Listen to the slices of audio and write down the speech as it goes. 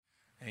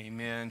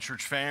Amen.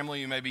 Church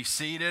family, you may be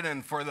seated.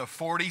 And for the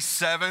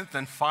 47th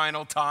and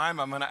final time,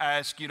 I'm going to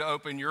ask you to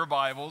open your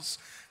Bibles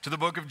to the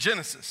book of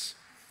Genesis,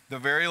 the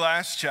very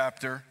last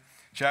chapter,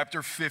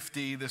 chapter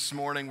 50. This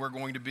morning, we're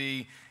going to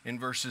be in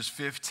verses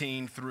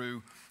 15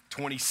 through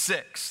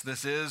 26.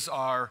 This is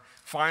our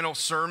final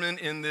sermon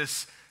in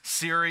this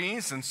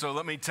series. And so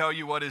let me tell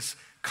you what is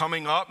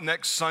coming up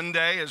next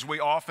Sunday, as we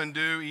often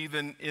do,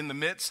 even in the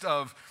midst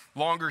of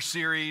longer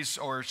series,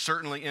 or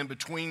certainly in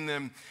between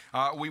them,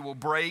 we will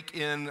break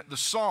in the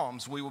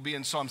Psalms. We will be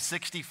in Psalm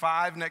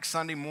 65 next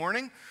Sunday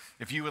morning.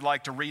 If you would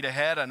like to read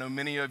ahead, I know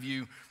many of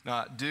you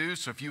do,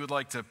 so if you would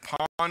like to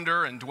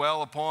ponder and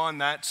dwell upon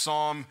that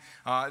psalm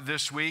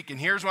this week. And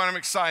here's what I'm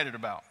excited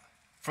about.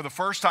 For the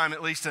first time,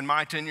 at least in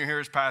my tenure here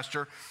as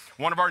pastor,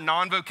 one of our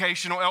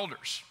non-vocational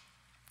elders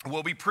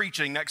will be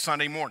preaching next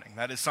Sunday morning.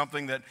 That is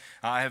something that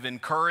I have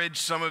encouraged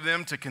some of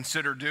them to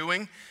consider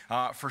doing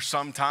for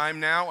some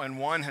time now, and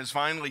one has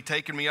finally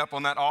taken me up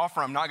on that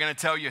offer. I'm not going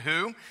to tell you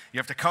who. You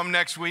have to come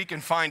next week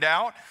and find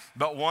out,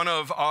 but one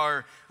of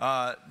our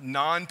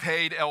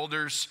non-paid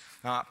elders,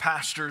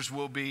 pastors,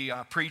 will be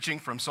preaching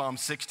from Psalm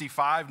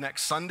 65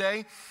 next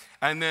Sunday.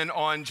 And then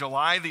on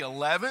July the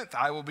 11th,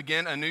 I will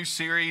begin a new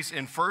series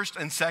in 1st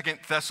and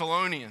 2nd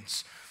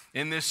Thessalonians.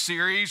 In this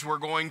series, we're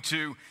going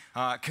to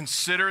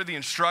consider the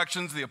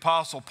instructions of the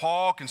Apostle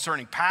Paul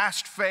concerning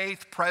past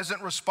faith,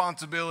 present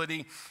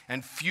responsibility,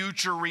 and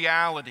future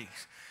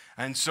realities.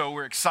 And so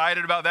we're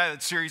excited about that.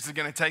 That series is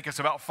going to take us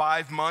about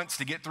 5 months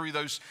to get through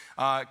those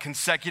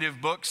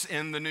consecutive books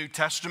in the New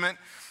Testament.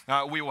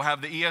 We will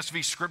have the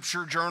ESV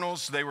scripture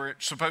journals. They were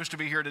supposed to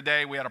be here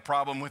today. We had a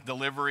problem with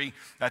delivery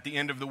at the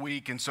end of the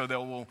week, and so they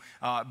will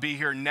be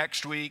here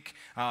next week.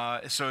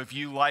 So if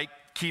you like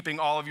keeping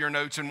all of your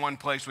notes in one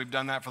place, we've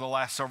done that for the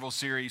last several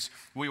series.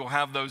 We will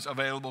have those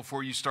available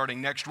for you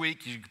starting next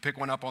week. You can pick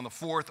one up on the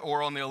 4th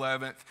or on the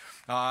 11th.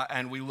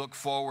 And we look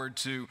forward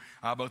to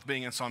both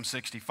being in Psalm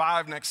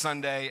 65 next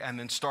Sunday and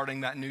then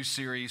starting that new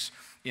series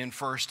in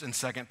 1st and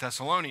 2nd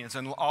Thessalonians.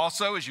 And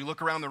also, as you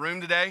look around the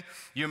room today,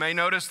 you may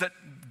notice that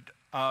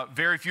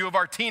very few of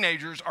our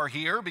teenagers are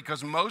here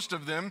because most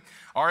of them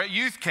are at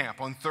youth camp.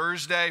 On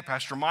Thursday,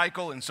 Pastor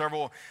Michael and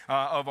several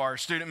of our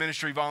student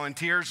ministry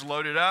volunteers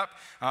loaded up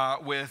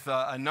with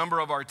a number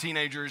of our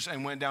teenagers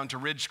and went down to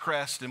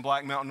Ridgecrest in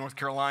Black Mountain, North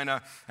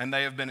Carolina, and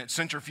they have been at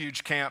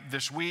Centrifuge Camp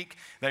this week.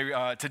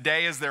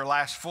 Today is their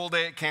last full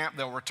day at camp.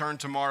 They'll return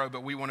tomorrow,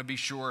 but we want to be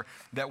sure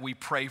that we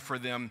pray for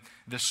them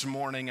this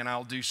morning, and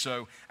I'll do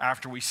so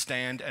after we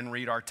stand and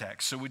read our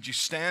text. So would you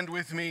stand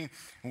with me?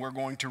 And we're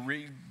going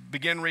to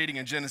begin reading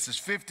in Genesis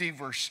 50,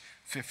 verse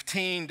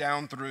 15,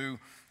 down through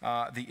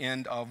the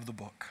end of the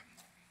book.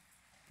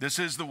 This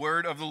is the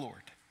word of the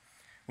Lord.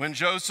 When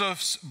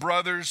Joseph's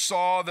brothers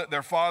saw that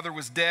their father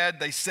was dead,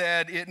 they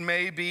said, "It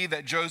may be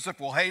that Joseph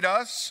will hate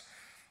us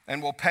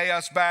and will pay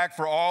us back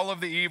for all of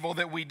the evil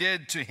that we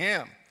did to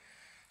him."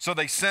 So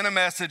they sent a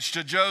message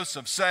to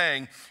Joseph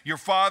saying, "Your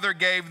father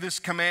gave this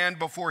command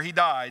before he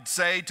died.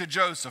 Say to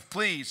Joseph,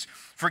 please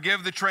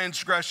forgive the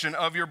transgression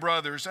of your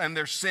brothers and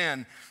their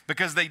sin,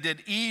 because they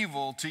did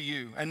evil to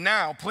you. And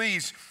now,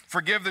 please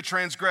forgive the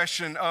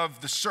transgression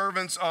of the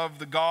servants of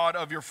the God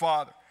of your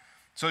father."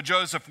 So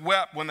Joseph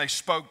wept when they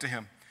spoke to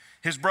him.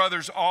 His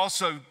brothers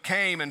also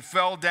came and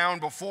fell down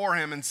before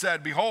him and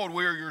said, "Behold,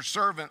 we are your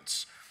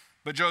servants."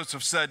 But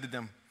Joseph said to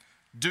them,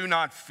 "Do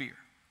not fear,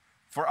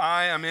 for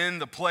I am in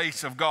the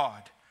place of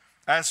God.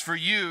 As for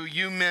you,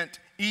 you meant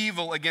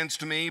evil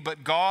against me,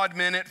 but God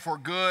meant it for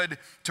good,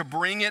 to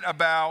bring it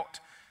about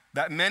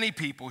that many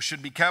people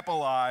should be kept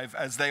alive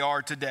as they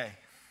are today.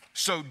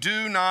 So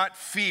do not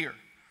fear.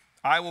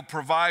 I will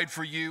provide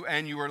for you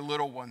and your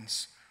little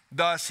ones."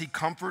 Thus he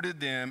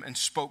comforted them and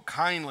spoke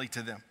kindly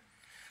to them.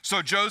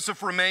 So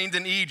Joseph remained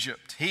in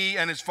Egypt, he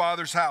and his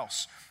father's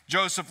house.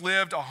 Joseph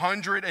lived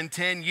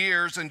 110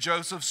 years, and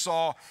Joseph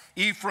saw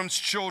Ephraim's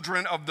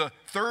children of the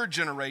third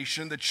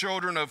generation. The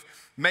children of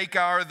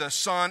Machir, the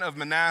son of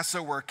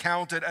Manasseh, were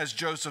counted as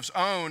Joseph's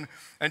own.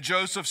 And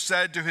Joseph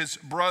said to his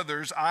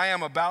brothers, "I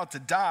am about to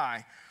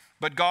die,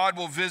 but God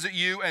will visit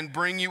you and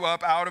bring you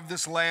up out of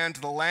this land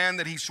to the land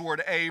that he swore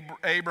to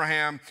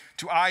Abraham,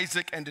 to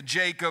Isaac, and to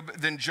Jacob."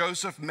 Then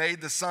Joseph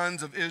made the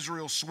sons of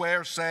Israel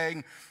swear,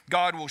 saying,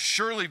 "God will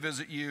surely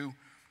visit you,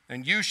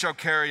 and you shall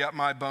carry up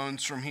my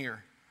bones from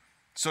here."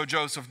 So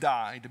Joseph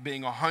died,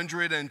 being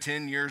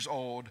 110 years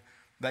old.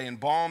 They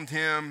embalmed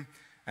him,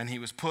 and he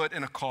was put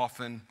in a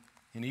coffin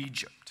in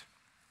Egypt.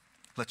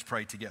 Let's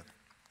pray together.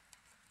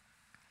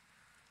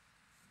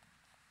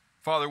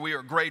 Father, we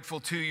are grateful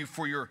to you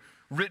for your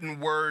written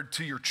word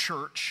to your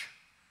church,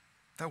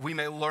 that we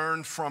may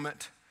learn from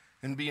it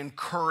and be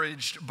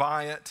encouraged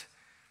by it,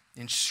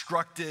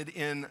 instructed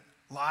in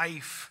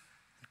life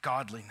and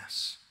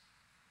godliness.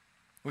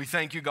 We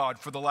thank you, God,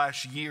 for the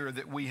last year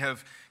that we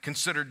have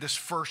considered this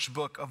first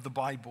book of the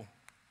Bible.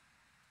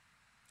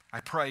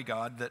 I pray,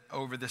 God, that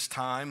over this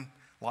time,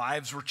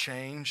 lives were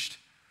changed.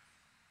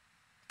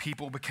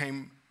 People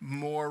became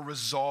more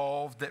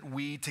resolved, that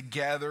we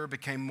together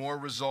became more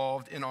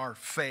resolved in our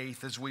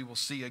faith, as we will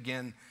see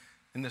again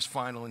in this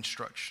final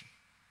instruction.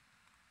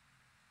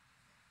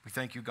 We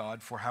thank you,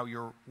 God, for how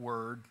your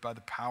word, by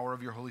the power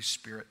of your Holy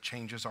Spirit,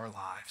 changes our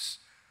lives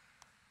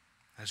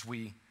as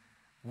we,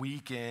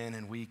 week in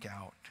and week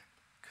out,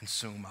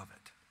 consume of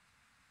it.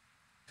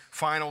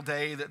 Final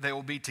day that they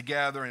will be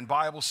together in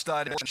Bible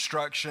study,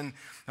 instruction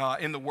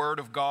in the Word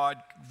of God.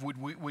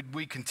 Would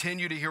we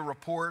continue to hear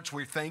reports?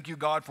 We thank you,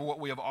 God, for what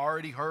we have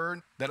already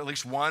heard, that at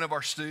least one of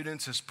our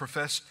students has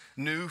professed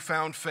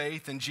newfound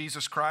faith in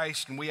Jesus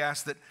Christ, and we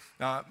ask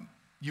that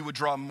you would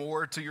draw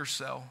more to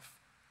yourself,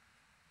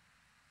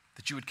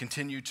 that you would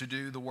continue to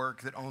do the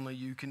work that only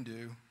you can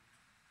do,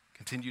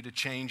 continue to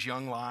change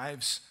young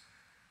lives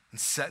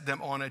and set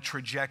them on a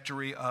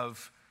trajectory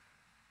of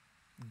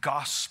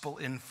gospel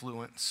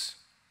influence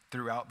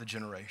throughout the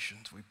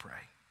generations, we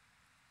pray.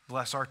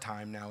 Bless our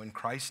time now in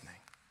Christ's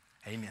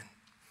name. Amen.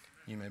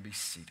 You may be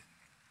seated.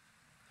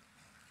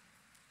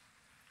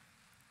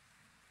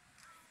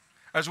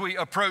 As we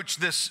approach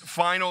this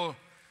final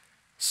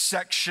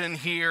section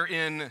here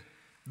in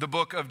the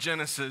book of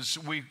Genesis,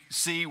 we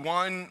see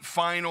one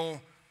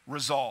final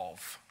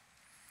resolve.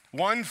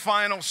 One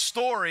final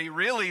story,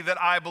 really,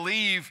 that I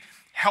believe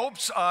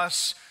helps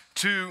us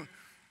to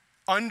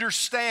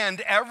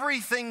understand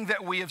everything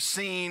that we have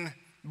seen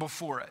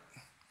before it.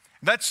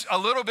 That's a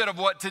little bit of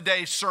what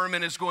today's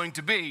sermon is going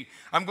to be.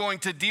 I'm going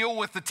to deal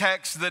with the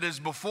text that is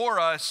before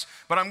us,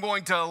 but I'm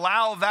going to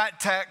allow that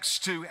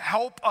text to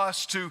help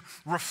us to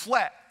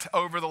reflect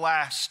over the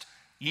last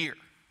year,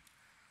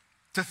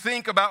 to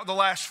think about the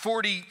last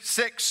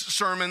 46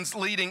 sermons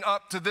leading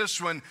up to this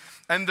one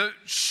and the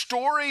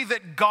story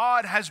that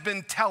God has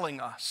been telling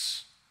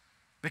us,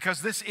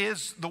 because this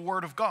is the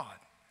Word of God.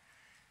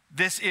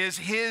 This is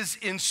His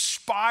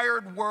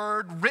inspired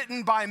word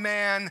written by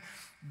man,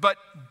 but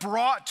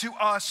brought to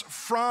us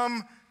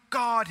from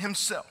God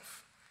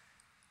Himself.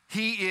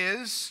 He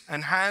is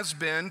and has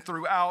been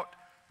throughout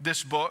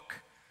this book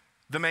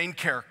the main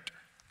character,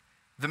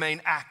 the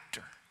main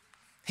actor.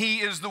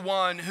 He is the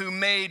one who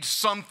made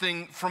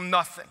something from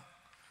nothing.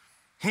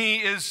 He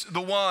is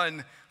the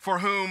one to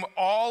whom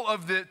all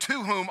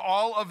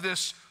of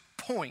this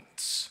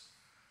points.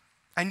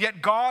 And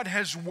yet God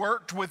has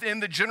worked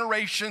within the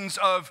generations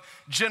of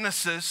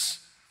Genesis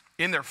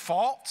in their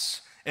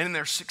faults, and in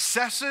their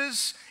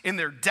successes, in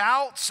their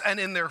doubts, and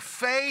in their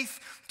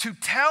faith to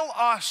tell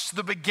us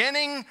the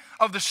beginning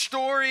of the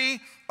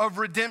story of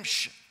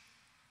redemption.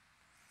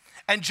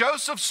 And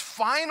Joseph's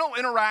final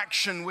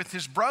interaction with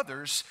his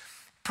brothers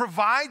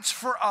provides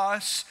for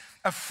us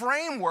a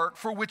framework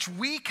for which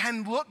we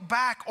can look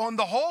back on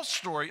the whole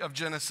story of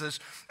Genesis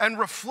and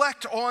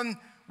reflect on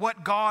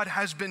what God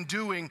has been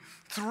doing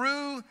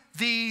through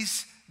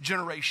these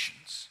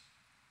generations.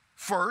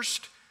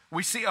 First,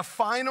 we see a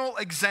final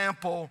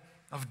example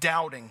of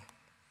doubting.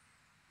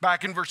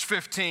 Back in verse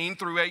 15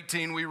 through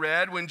 18, we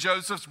read, when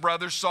Joseph's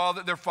brothers saw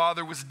that their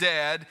father was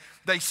dead,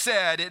 they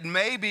said, it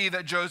may be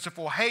that Joseph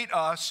will hate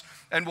us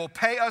and will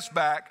pay us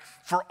back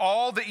for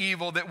all the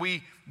evil that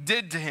we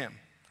did to him.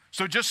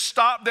 So just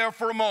stop there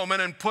for a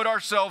moment and put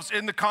ourselves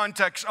in the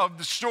context of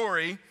the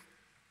story.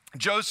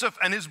 Joseph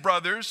and his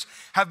brothers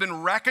have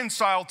been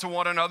reconciled to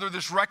one another.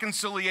 This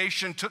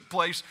reconciliation took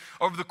place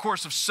over the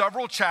course of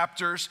several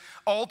chapters,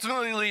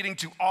 ultimately leading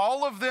to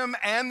all of them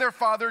and their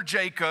father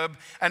Jacob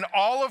and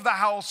all of the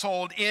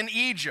household in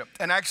Egypt,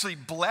 and actually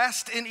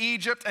blessed in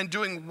Egypt and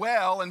doing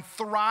well and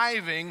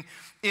thriving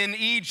in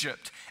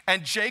Egypt.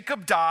 And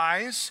Jacob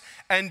dies,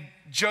 and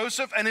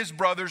Joseph and his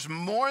brothers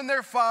mourn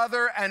their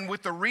father, and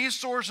with the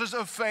resources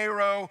of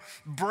Pharaoh,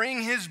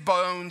 bring his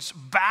bones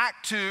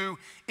back to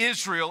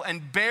Israel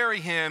and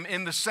bury him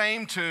in the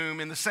same tomb,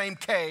 in the same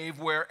cave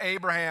where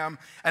Abraham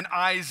and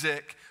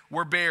Isaac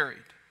were buried.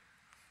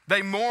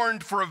 They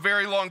mourned for a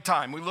very long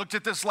time. We looked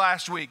at this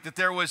last week, that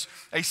there was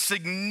a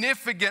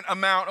significant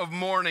amount of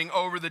mourning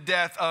over the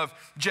death of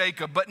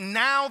Jacob. But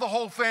now the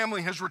whole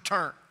family has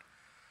returned.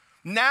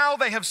 Now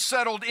they have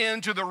settled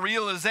into the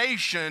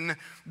realization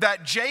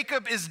that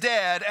Jacob is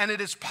dead, and it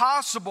is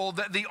possible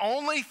that the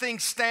only thing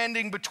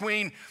standing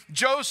between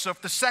Joseph,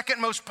 the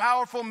second most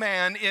powerful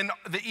man in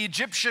the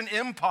Egyptian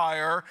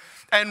empire,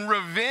 and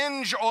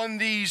revenge on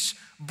these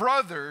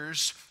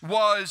brothers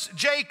was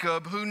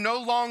Jacob, who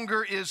no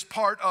longer is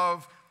part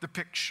of the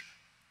picture.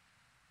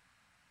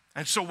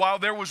 And so while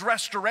there was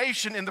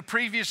restoration in the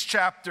previous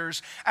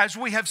chapters, as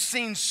we have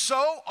seen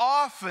so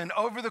often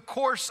over the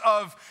course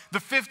of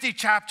the 50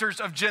 chapters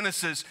of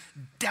Genesis,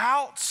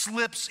 doubt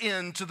slips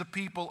into the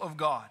people of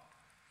God.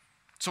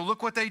 So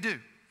look what they do.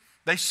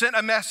 They sent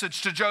a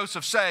message to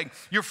Joseph saying,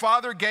 your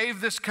father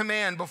gave this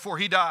command before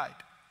he died.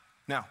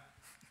 Now,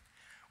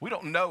 we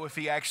don't know if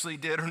he actually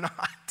did or not.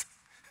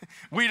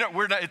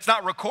 It's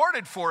not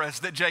recorded for us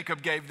that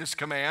Jacob gave this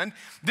command.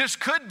 This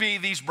could be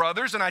these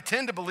brothers, and I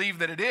tend to believe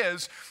that it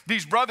is,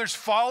 these brothers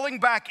falling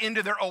back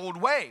into their old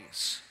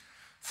ways,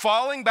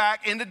 falling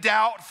back into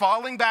doubt,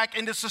 falling back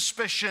into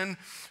suspicion,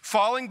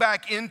 falling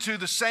back into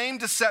the same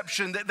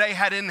deception that they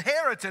had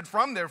inherited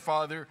from their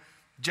father,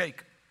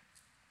 Jacob.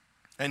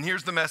 And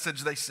here's the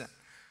message they sent.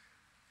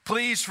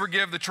 Please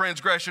forgive the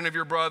transgression of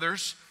your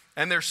brothers,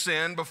 and their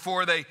sin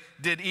before they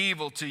did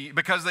evil to you,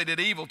 because they did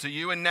evil to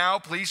you. And now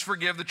please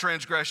forgive the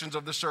transgressions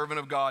of the servant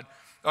of God,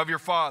 of your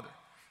father.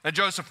 And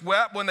Joseph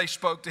wept when they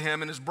spoke to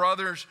him, and his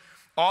brothers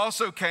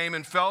also came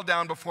and fell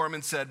down before him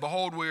and said,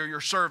 behold, we are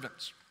your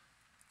servants.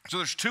 So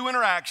there's two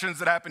interactions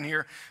that happen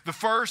here. The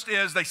first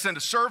is they send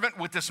a servant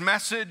with this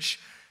message,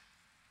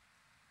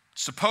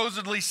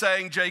 supposedly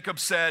saying, Jacob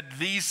said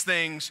these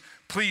things,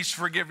 please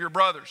forgive your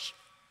brothers.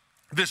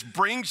 This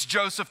brings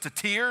Joseph to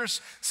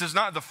tears. This is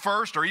not the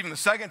first or even the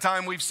second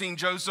time we've seen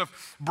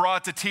Joseph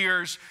brought to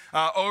tears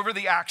over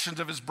the actions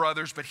of his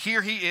brothers. But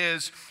here he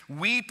is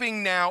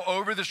weeping now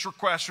over this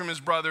request from his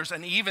brothers.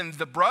 And even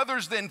the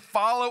brothers then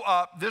follow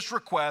up this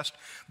request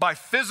by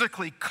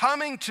physically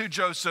coming to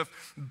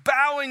Joseph,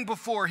 bowing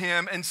before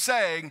him and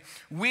saying,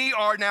 we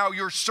are now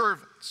your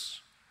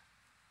servants.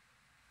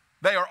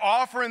 They are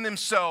offering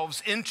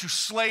themselves into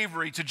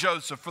slavery to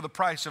Joseph for the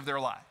price of their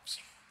lives.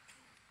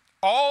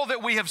 All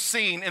that we have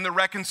seen in the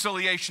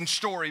reconciliation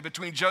story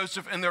between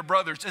Joseph and their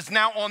brothers is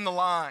now on the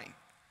line.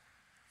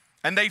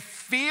 And they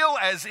feel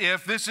as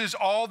if this is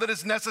all that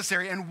is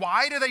necessary. And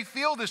why do they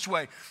feel this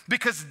way?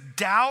 Because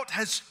doubt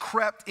has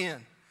crept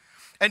in.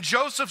 And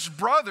Joseph's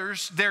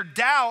brothers, their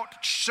doubt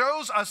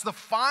shows us the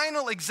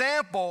final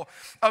example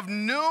of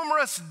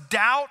numerous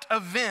doubt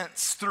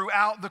events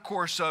throughout the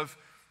course of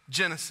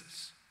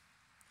Genesis.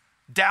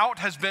 Doubt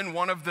has been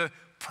one of the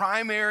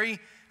primary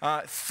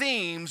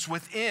themes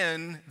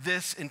within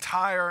this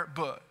entire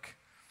book.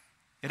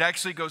 It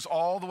actually goes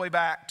all the way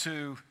back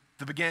to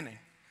the beginning,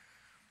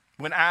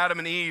 when Adam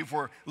and Eve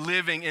were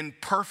living in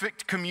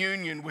perfect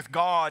communion with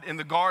God in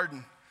the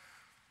garden.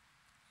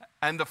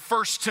 And the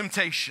first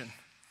temptation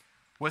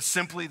was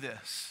simply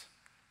this: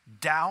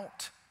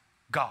 doubt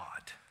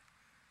God.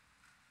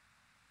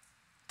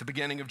 The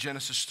beginning of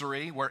Genesis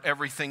 3, where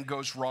everything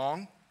goes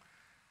wrong,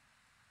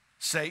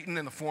 Satan,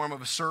 in the form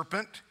of a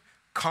serpent,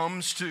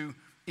 comes to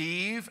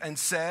Eve and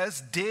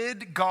says,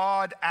 did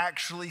God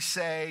actually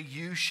say,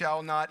 you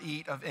shall not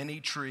eat of any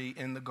tree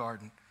in the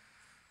garden?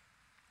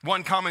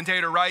 One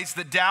commentator writes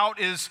that doubt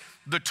is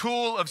the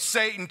tool of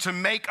Satan to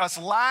make us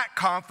lack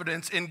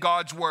confidence in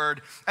God's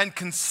word and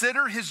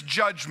consider his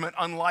judgment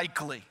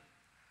unlikely.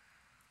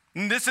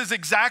 And this is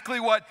exactly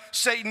what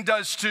Satan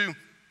does to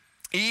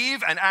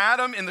Eve and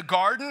Adam in the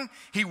garden.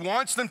 He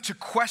wants them to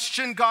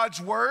question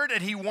God's word,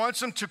 and he wants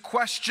them to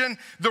question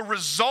the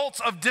results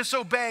of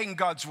disobeying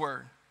God's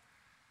word.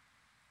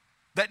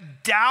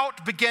 That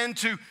doubt began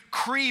to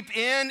creep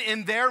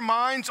in their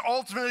minds,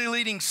 ultimately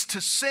leading to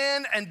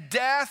sin and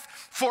death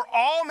for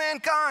all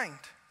mankind.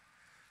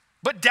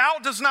 But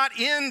doubt does not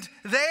end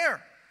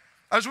there.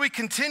 As we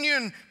continue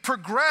and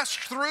progress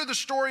through the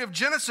story of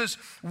Genesis,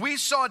 we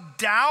saw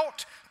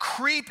doubt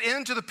creep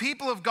into the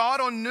people of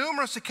God on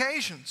numerous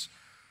occasions.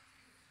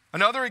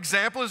 Another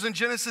example is in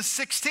Genesis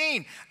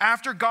 16.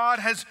 After God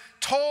has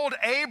told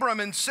Abram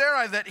and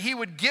Sarai that he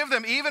would give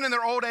them, even in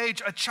their old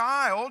age, a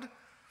child,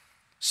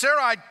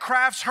 Sarai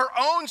crafts her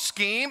own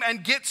scheme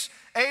and gets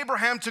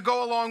Abraham to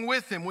go along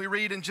with him. We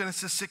read in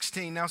Genesis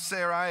 16, now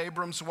Sarai,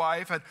 Abram's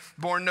wife, had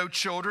borne no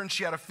children.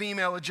 She had a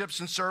female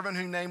Egyptian servant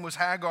whose name was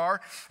Hagar.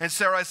 And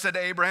Sarai said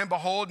to Abraham,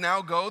 behold,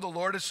 now go, the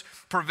Lord has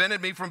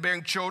prevented me from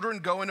bearing children.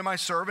 Go into my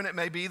servant, it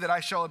may be that I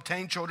shall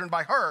obtain children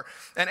by her.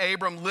 And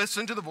Abram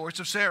listened to the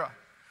voice of Sarah.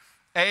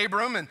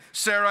 Abram and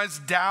Sarai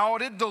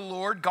doubted the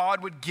Lord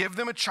God would give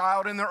them a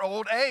child in their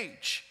old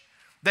age.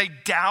 They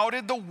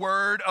doubted the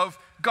word of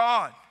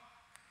God.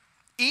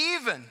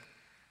 Even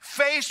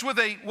faced with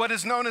what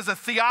is known as a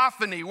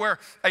theophany, where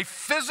a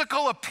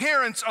physical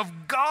appearance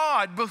of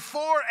God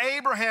before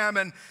Abraham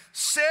and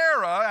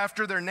Sarah,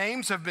 after their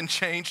names have been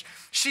changed,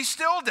 she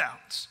still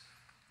doubts.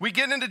 We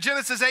get into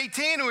Genesis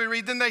 18 and we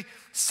read, then they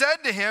said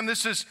to him,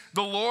 this is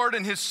the Lord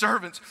and his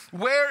servants,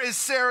 where is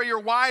Sarah your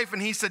wife?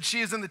 And he said, she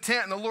is in the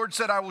tent. And the Lord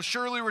said, I will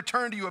surely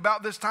return to you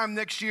about this time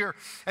next year,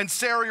 and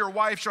Sarah your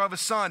wife shall have a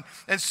son.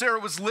 And Sarah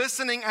was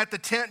listening at the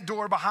tent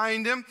door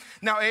behind him.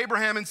 Now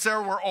Abraham and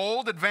Sarah were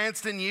old,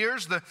 advanced in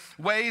years. The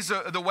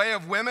way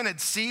of women had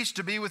ceased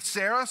to be with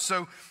Sarah.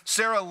 So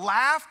Sarah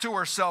laughed to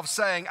herself,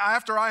 saying,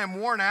 after I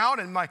am worn out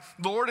and my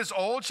Lord is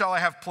old, shall I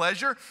have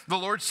pleasure? The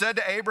Lord said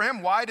to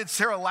Abraham, why did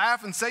Sarah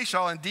laugh and say,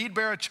 shall I indeed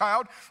bear a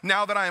child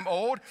now that I am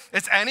old?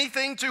 Is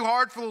anything too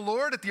hard for the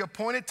Lord? At the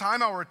appointed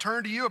time I will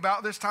return to you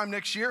about this time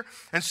next year,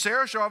 and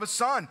Sarah shall have a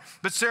son.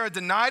 But Sarah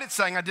denied it,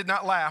 saying, I did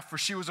not laugh, for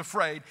she was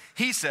afraid.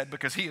 He said,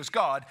 because he is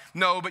God,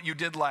 no, but you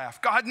did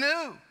laugh. God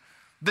knew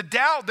the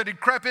doubt that had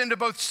crept into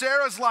both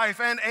Sarah's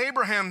life and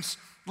Abraham's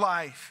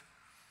life.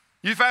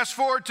 You fast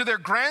forward to their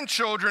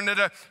grandchildren at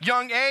a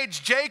young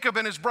age, Jacob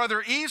and his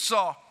brother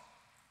Esau.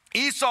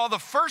 Esau, the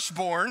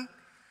firstborn,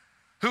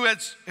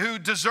 who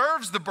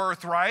deserves the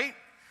birthright,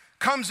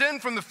 comes in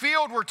from the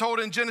field, we're told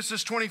in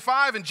Genesis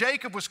 25, and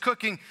Jacob was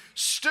cooking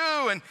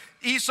stew, and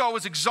Esau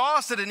was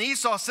exhausted, and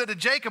Esau said to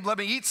Jacob, let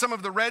me eat some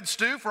of the red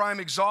stew, for I am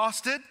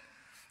exhausted.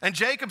 And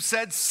Jacob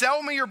said,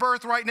 sell me your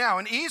birthright now.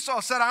 And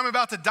Esau said, I'm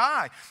about to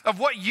die. Of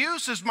what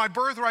use is my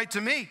birthright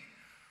to me?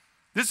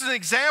 This is an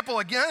example,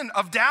 again,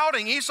 of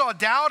doubting. Esau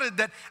doubted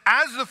that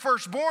as the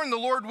firstborn, the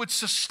Lord would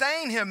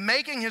sustain him,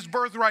 making his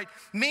birthright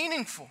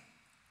meaningful.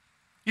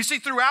 You see,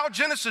 throughout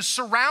Genesis,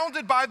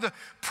 surrounded by the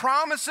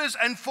promises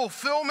and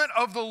fulfillment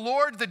of the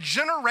Lord, the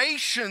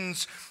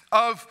generations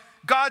of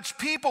God's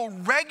people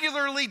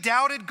regularly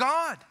doubted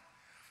God.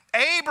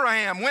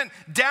 Abraham went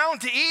down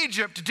to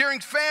Egypt during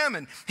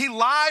famine. He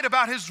lied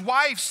about his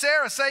wife,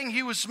 Sarah, saying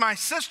he was my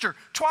sister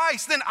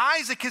twice. Then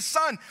Isaac, his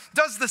son,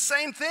 does the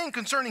same thing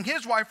concerning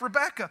his wife,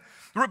 Rebekah.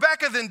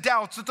 Rebekah then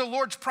doubts that the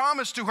Lord's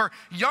promise to her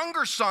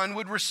younger son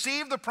would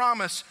receive the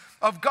promise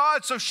of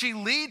God, so she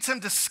leads him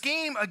to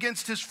scheme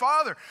against his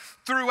father.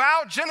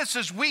 Throughout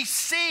Genesis, we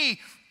see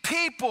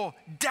people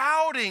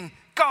doubting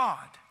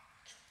God,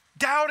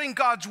 doubting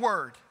God's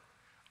word,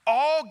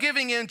 all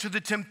giving in to the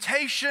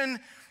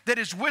temptation that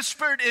is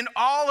whispered in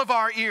all of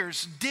our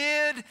ears.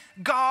 Did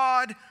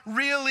God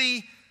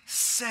really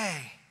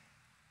say?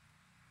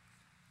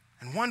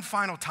 And one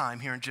final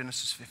time here in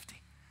Genesis 50,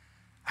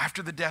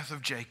 after the death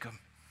of Jacob,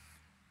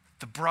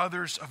 the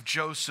brothers of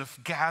Joseph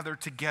gather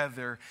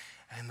together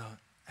and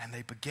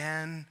they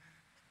begin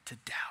to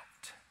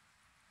doubt.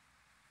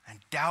 And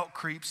doubt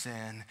creeps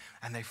in,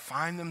 and they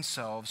find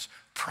themselves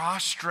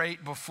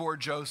prostrate before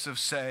Joseph,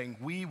 saying,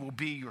 "We will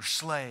be your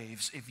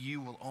slaves if you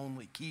will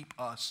only keep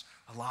us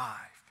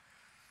alive."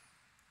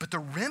 But the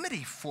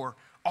remedy for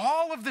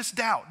all of this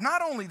doubt,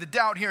 not only the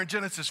doubt here in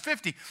Genesis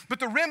 50, but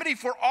the remedy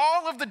for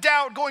all of the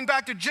doubt going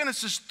back to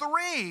Genesis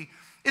 3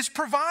 is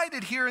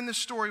provided here in this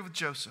story with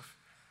Joseph.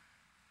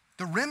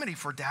 The remedy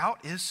for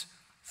doubt is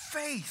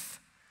faith.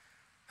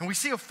 And we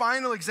see a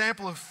final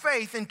example of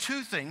faith in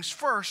two things.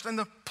 First, in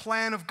the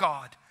plan of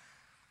God.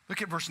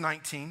 Look at verse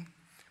 19.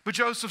 But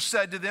Joseph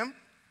said to them,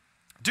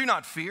 "Do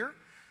not fear,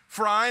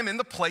 for I am in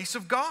the place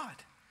of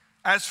God.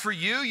 As for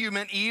you, you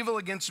meant evil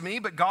against me,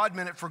 but God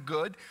meant it for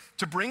good,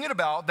 to bring it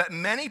about that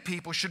many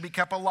people should be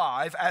kept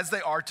alive as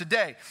they are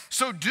today.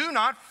 So do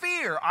not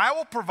fear. I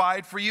will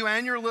provide for you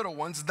and your little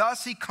ones."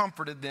 Thus he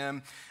comforted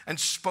them and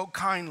spoke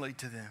kindly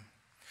to them.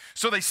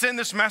 So they send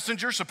this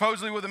messenger,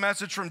 supposedly with a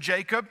message from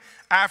Jacob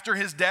after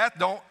his death.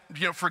 Don't,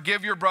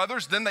 forgive your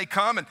brothers. Then they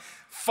come and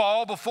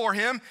fall before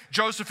him.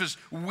 Joseph is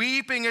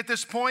weeping at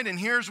this point, and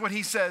here's what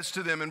he says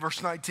to them in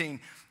verse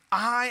 19.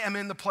 "I am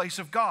in the place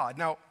of God."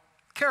 Now,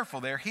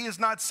 careful there. He is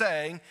not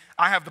saying,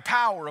 "I have the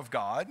power of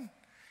God."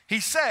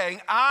 He's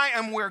saying, "I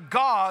am where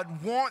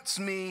God wants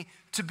me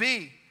to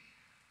be."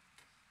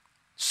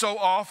 So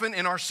often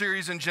in our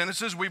series in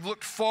Genesis, we've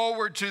looked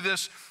forward to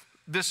this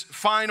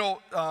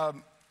final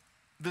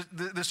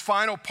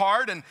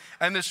part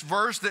and this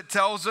verse that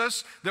tells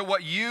us that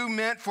what you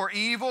meant for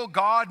evil,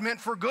 God meant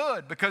for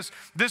good, because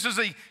this is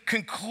a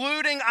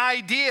concluding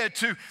idea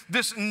to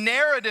this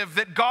narrative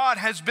that God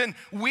has been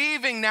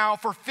weaving now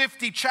for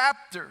 50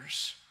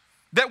 chapters.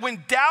 That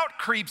when doubt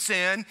creeps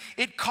in,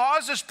 it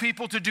causes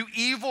people to do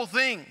evil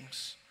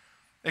things.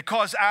 It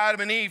caused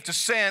Adam and Eve to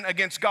sin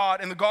against God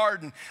in the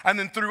garden. And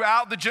then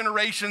throughout the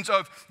generations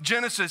of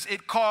Genesis,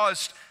 it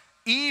caused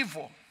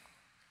evil,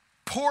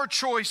 poor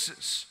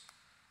choices,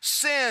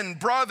 sin,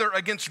 brother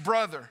against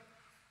brother,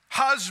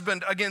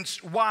 husband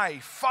against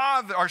wife,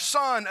 father or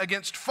son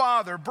against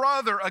father,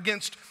 brother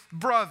against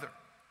brother.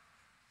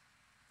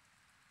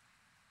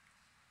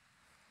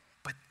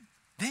 But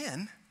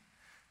then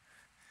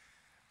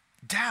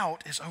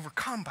doubt is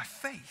overcome by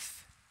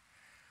faith.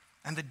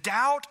 And the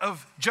doubt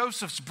of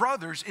Joseph's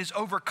brothers is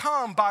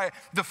overcome by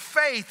the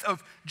faith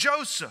of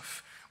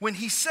Joseph when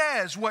he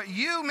says, "What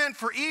you meant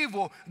for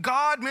evil,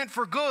 God meant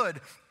for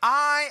good.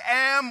 I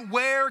am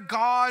where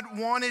God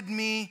wanted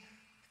me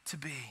to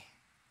be."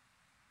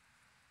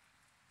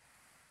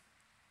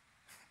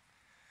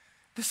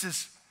 This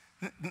is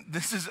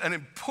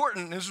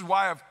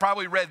why I've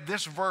probably read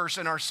this verse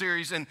in our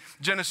series in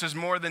Genesis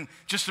more than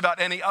just about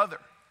any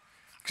other.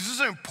 Because this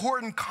is an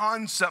important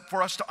concept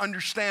for us to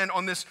understand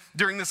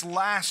during this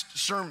last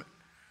sermon.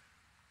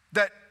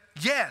 That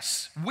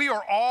yes, we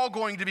are all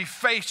going to be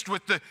faced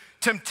with the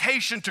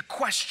temptation to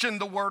question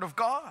the Word of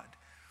God.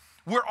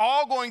 We're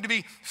all going to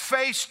be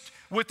faced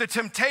with the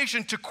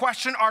temptation to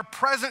question our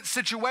present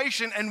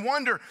situation and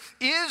wonder,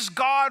 is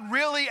God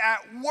really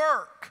at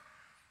work?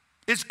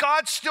 Is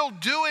God still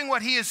doing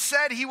what he has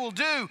said he will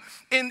do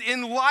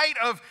in light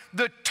of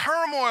the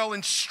turmoil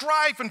and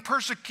strife and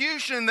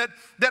persecution that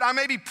I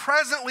may be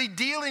presently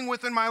dealing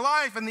with in my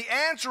life? And the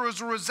answer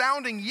is a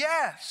resounding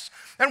yes.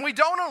 And we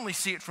don't only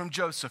see it from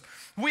Joseph.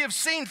 We have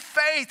seen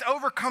faith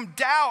overcome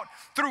doubt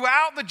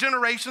throughout the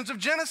generations of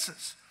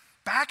Genesis.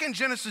 Back in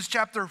Genesis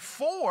chapter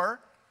 4,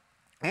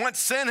 once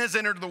sin has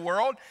entered the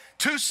world,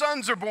 2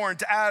 sons are born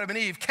to Adam and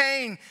Eve,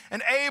 Cain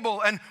and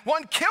Abel, and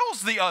one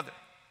kills the other.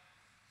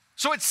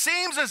 So it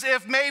seems as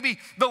if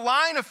maybe the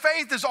line of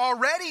faith is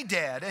already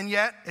dead. And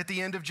yet, at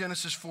the end of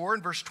Genesis 4,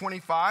 in verse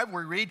 25,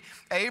 we read,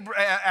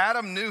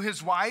 Adam knew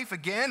his wife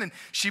again, and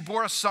she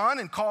bore a son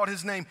and called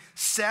his name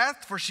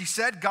Seth, for she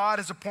said, "God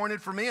has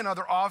appointed for me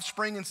another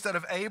offspring instead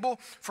of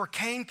Abel, for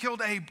Cain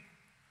killed Abel."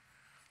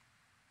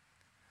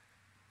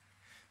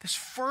 This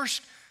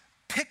first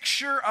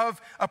picture of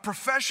a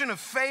profession of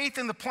faith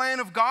in the plan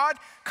of God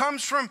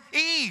comes from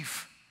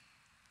Eve,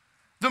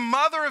 the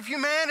mother of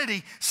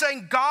humanity,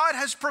 saying God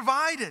has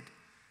provided.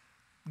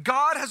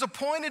 God has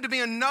appointed to be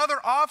another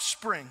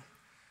offspring.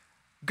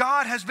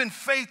 God has been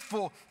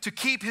faithful to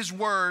keep his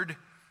word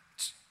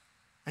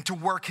and to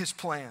work his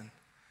plan.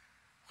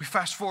 We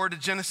fast forward to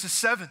Genesis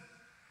 7,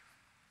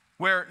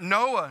 where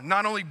Noah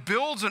not only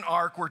builds an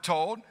ark, we're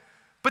told,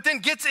 but then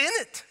gets in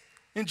it.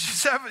 In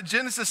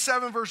Genesis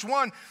 7, verse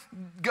 1,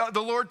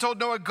 the Lord told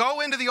Noah,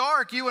 go into the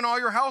ark, you and all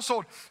your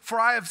household,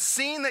 for I have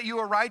seen that you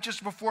are righteous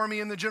before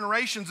me in the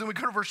generations. And we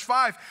go to verse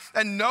 5,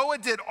 and Noah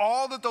did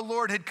all that the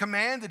Lord had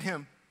commanded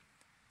him.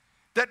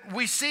 That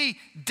we see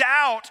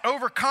doubt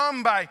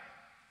overcome by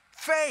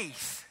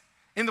faith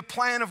in the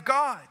plan of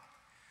God.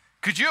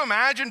 Could you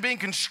imagine being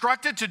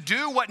constructed to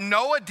do what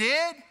Noah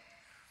did?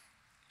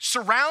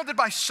 Surrounded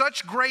by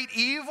such great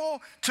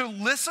evil, to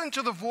listen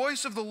to the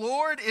voice of the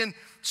Lord in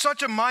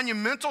such a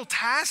monumental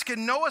task,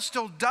 and Noah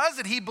still does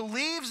it. He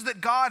believes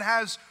that God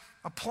has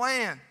a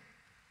plan.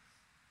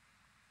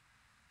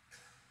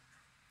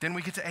 Then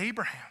we get to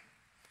Abraham.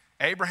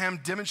 Abraham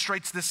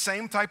demonstrates this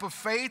same type of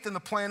faith in the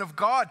plan of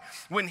God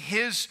when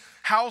his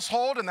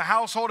household and the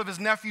household of his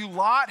nephew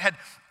Lot had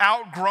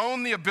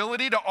outgrown the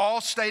ability to all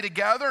stay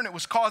together, and it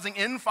was causing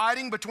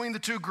infighting between the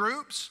two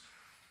groups.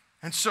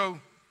 And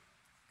so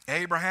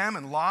Abraham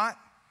and Lot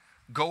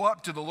go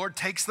up to the Lord,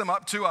 takes them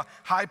up to a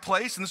high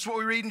place, and this is what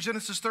we read in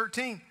Genesis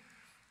 13.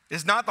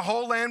 Is not the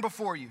whole land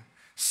before you?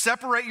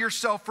 Separate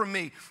yourself from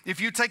me. If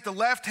you take the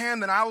left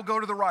hand, then I will go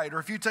to the right. Or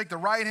if you take the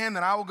right hand,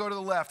 then I will go to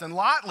the left. And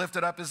Lot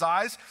lifted up his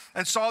eyes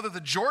and saw that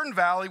the Jordan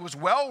Valley was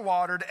well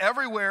watered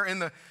everywhere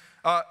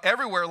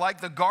everywhere like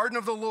the garden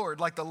of the Lord,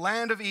 like the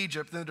land of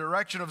Egypt in the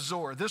direction of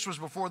Zoar. This was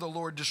before the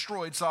Lord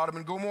destroyed Sodom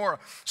and Gomorrah.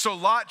 So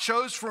Lot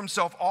chose for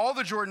himself all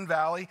the Jordan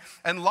Valley,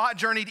 and Lot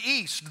journeyed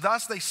east.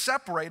 Thus they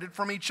separated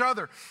from each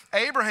other.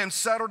 Abraham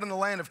settled in the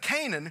land of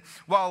Canaan,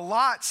 while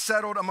Lot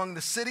settled among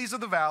the cities of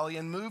the valley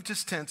and moved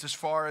his tents as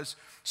far as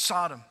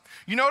Sodom.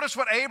 You notice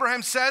what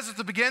Abraham says at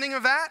the beginning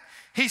of that?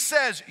 He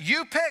says,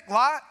 you pick,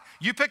 Lot.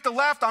 You pick the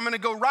left, I'm going to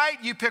go right.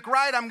 You pick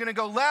right, I'm going to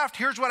go left.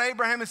 Here's what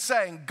Abraham is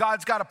saying.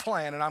 God's got a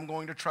plan, and I'm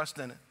going to trust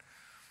in it.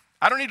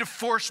 I don't need to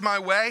force my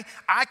way.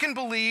 I can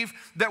believe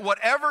that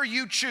whatever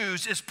you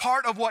choose is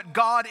part of what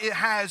God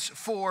has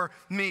for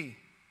me.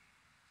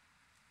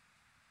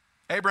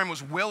 Abraham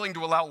was willing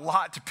to allow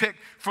Lot to pick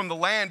from the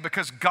land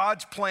because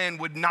God's plan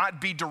would not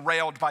be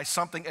derailed by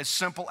something as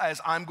simple as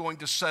I'm going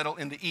to settle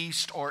in the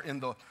east or in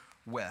the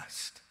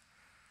west.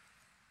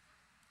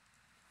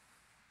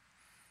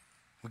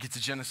 We get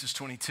to Genesis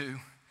 22.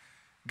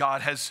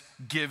 God has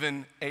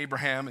given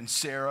Abraham and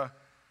Sarah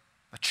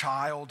a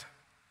child.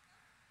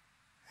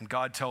 And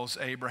God tells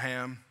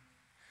Abraham,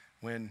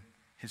 when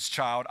his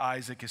child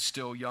Isaac is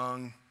still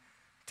young,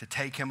 to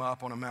take him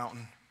up on a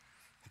mountain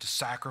and to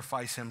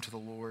sacrifice him to the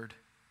Lord.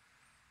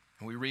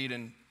 And we read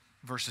in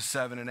verses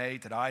 7 and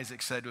 8 that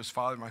Isaac said to his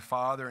father, my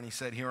father, and he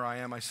said, here I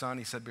am, my son.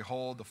 He said,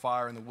 behold, the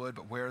fire and the wood,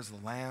 but where is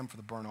the lamb for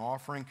the burnt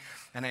offering?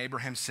 And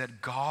Abraham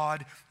said,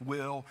 God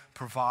will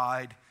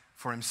provide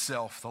for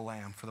himself the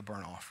lamb for the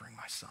burnt offering,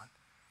 my son.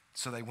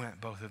 So they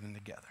went, both of them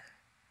together.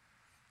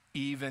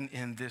 Even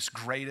in this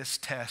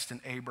greatest test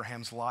in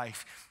Abraham's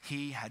life,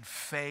 he had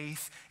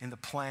faith in the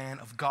plan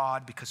of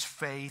God, because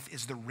faith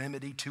is the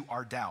remedy to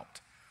our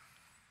doubt.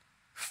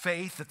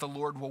 Faith that the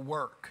Lord will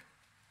work.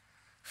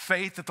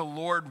 Faith that the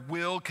Lord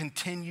will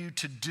continue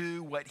to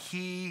do what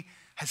he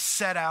has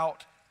set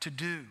out to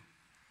do.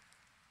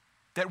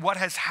 That what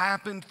has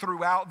happened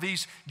throughout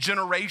these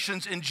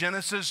generations in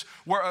Genesis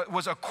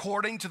was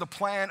according to the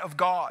plan of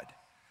God.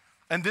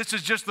 And this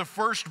is just the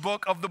first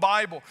book of the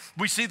Bible.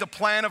 We see the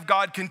plan of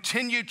God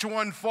continue to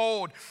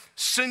unfold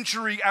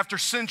century after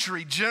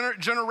century,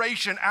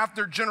 generation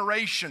after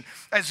generation,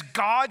 as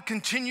God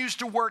continues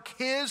to work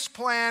his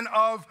plan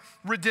of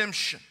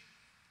redemption.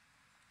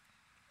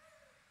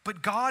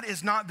 But God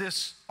is not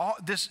this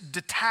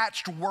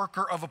detached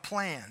worker of a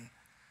plan.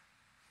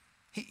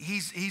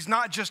 He's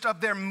not just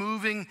up there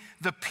moving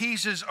the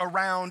pieces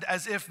around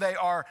as if they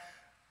are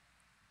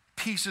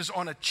pieces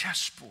on a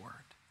chessboard.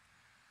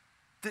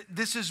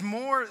 This is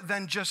more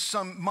than just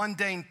some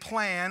mundane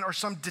plan or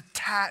some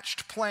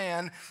detached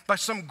plan by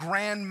some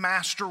grand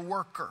master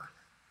worker.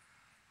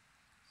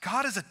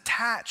 God is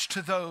attached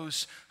to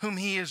those whom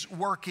he is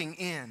working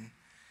in.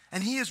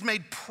 And he has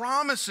made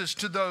promises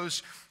to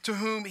those to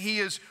whom he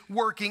is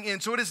working in.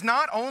 So it is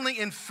not only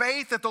in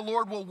faith that the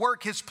Lord will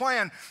work his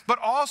plan, but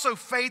also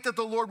faith that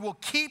the Lord will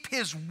keep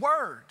his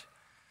word,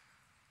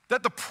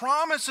 that the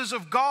promises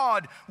of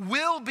God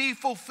will be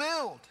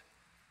fulfilled.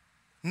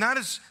 And that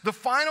is the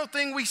final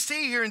thing we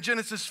see here in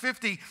Genesis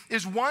 50,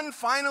 is one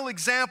final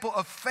example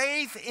of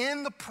faith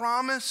in the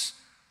promise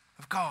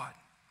of God.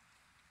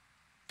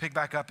 Pick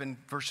back up in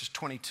verses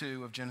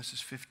 22 of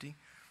Genesis 50.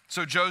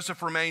 So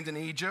Joseph remained in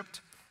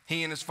Egypt,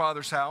 he and his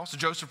father's house.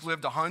 Joseph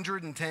lived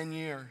 110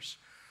 years.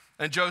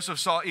 And Joseph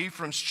saw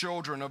Ephraim's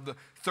children of the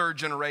third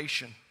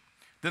generation.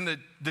 Then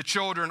the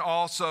children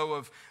also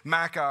of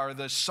Machir,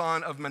 the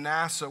son of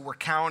Manasseh, were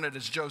counted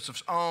as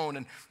Joseph's own.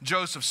 And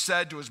Joseph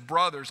said to his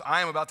brothers,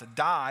 I am about to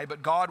die,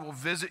 but God will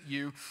visit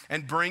you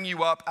and bring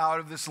you up out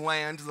of this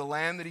land, to the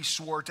land that he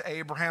swore to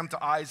Abraham,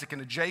 to Isaac,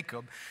 and to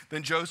Jacob.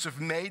 Then Joseph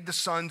made the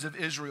sons of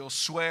Israel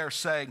swear,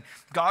 saying,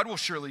 God will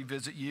surely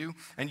visit you,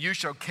 and you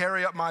shall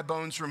carry up my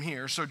bones from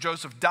here. So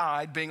Joseph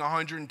died, being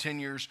 110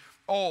 years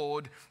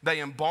old. They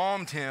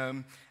embalmed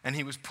him, and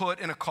he was put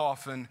in a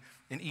coffin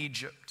in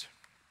Egypt.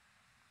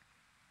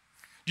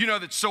 Do you know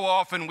that so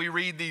often we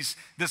read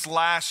this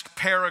last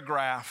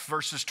paragraph,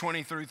 verses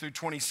 23 through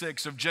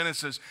 26 of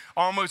Genesis,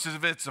 almost as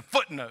if it's a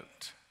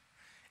footnote?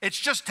 It's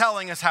just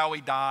telling us how he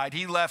died.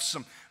 He left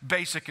some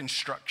basic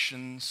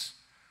instructions.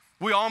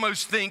 We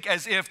almost think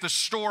as if the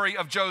story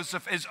of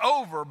Joseph is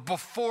over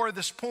before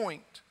this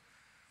point.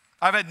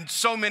 I've had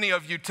so many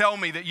of you tell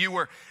me that you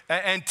were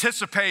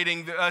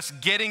anticipating us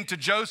getting to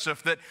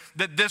Joseph, that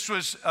this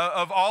was,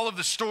 of all of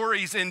the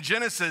stories in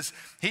Genesis,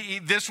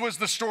 this was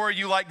the story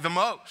you liked the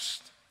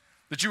most.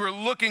 That you were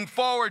looking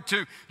forward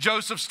to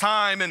Joseph's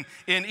time in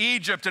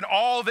Egypt and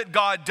all that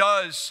God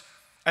does.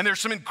 And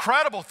there's some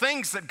incredible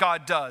things that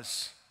God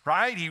does,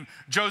 right?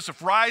 Joseph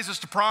rises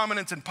to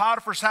prominence in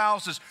Potiphar's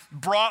house, is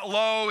brought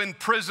low in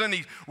prison.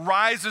 He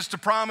rises to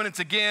prominence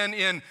again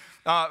in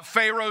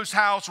Pharaoh's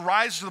house,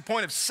 rises to the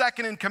point of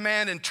second in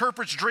command,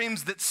 interprets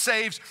dreams that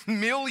saves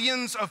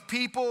millions of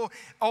people,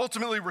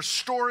 ultimately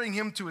restoring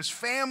him to his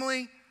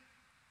family.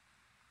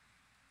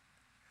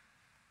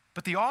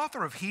 But the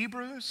author of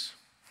Hebrews,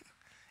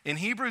 in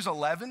Hebrews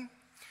 11,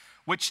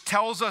 which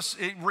tells us,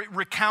 it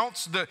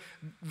recounts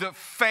the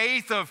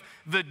faith of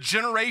the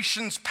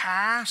generations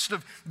past,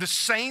 of the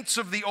saints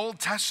of the Old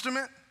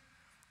Testament,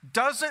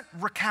 doesn't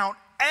recount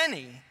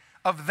any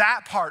of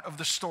that part of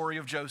the story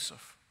of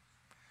Joseph.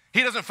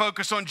 He doesn't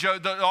focus on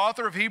the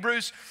author of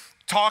Hebrews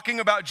talking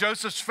about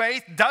Joseph's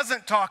faith,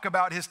 doesn't talk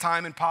about his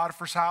time in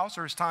Potiphar's house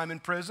or his time in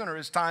prison or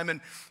his time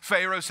in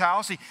Pharaoh's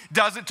house. He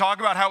doesn't talk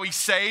about how he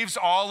saves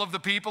all of the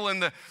people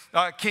in the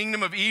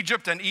kingdom of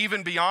Egypt and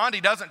even beyond.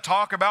 He doesn't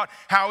talk about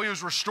how he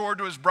was restored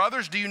to his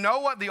brothers. Do you know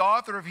what the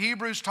author of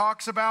Hebrews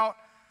talks about?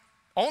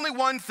 Only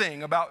one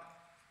thing about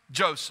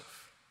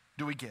Joseph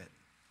do we get.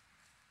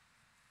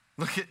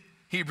 Look at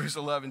Hebrews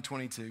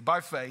 11:22.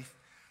 By faith,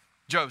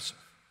 Joseph,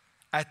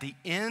 at the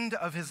end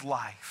of his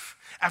life,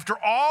 after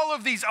all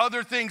of these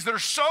other things that are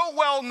so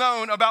well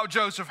known about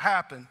Joseph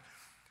happened,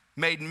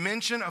 made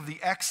mention of the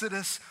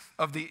exodus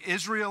of the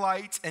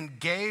Israelites and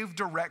gave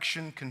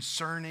direction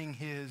concerning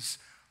his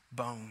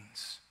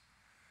bones.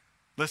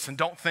 Listen,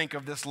 don't think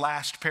of this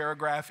last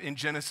paragraph in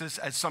Genesis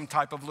as some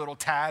type of little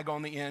tag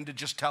on the end to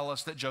just tell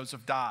us that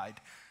Joseph died.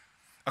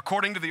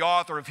 According to the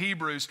author of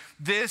Hebrews,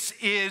 this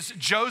is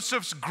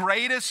Joseph's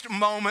greatest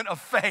moment of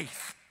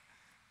faith.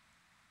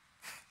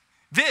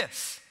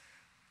 This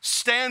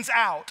stands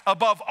out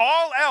above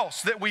all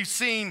else that we've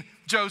seen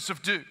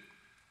Joseph do,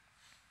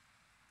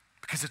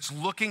 because it's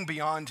looking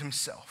beyond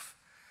himself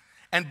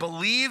and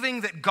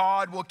believing that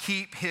God will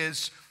keep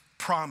his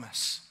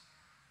promise.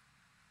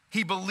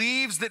 He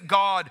believes that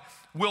God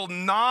will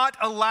not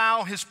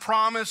allow his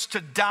promise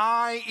to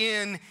die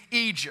in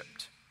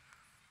Egypt.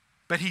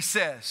 But he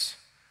says,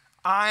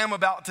 I am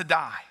about to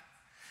die.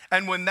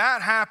 And when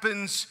that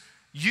happens,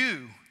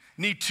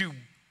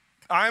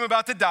 I am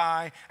about to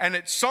die, and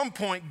at some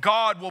point,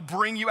 God will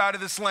bring you out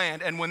of this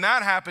land. And when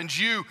that happens,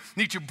 you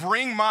need to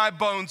bring my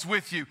bones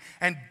with you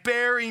and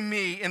bury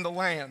me in the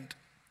land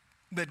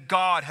that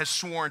God has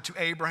sworn to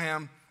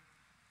Abraham,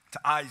 to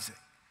Isaac,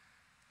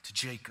 to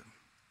Jacob.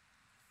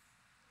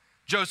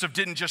 Joseph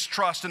didn't just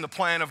trust in the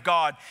plan of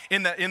God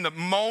in the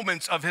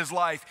moments of his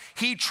life.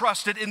 He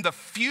trusted in the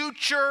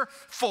future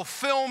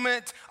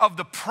fulfillment of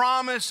the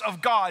promise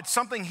of God,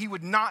 something he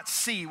would not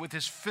see with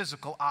his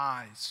physical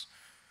eyes.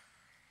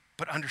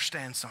 But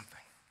understand something.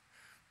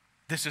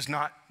 This is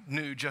not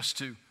new just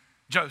to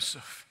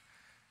Joseph.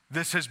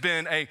 This has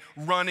been a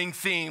running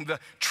theme.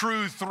 The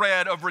true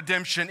thread of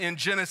redemption in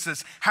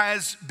Genesis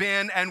has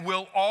been and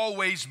will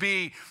always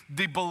be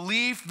the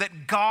belief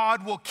that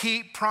God will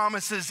keep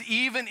promises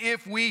even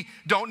if we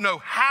don't know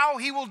how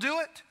he will do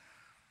it,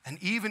 and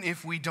even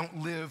if we don't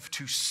live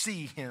to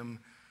see him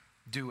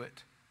do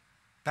it.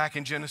 Back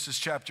in Genesis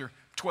chapter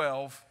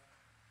 12,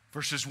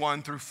 verses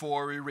 1 through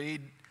 4, we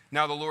read,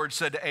 Now the Lord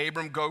said to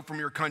Abram, go from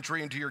your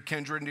country and to your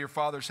kindred and to your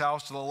father's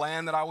house to the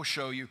land that I will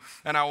show you,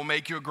 and I will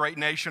make you a great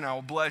nation. I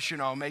will bless you,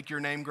 and I will make your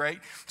name great,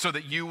 so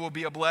that you will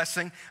be a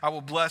blessing. I will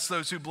bless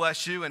those who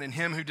bless you, and in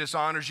him who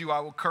dishonors you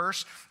I will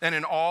curse, and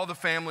in all the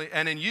family,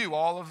 and in you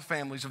all of the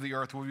families of the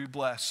earth will be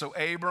blessed. So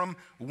Abram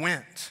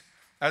went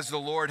as the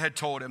Lord had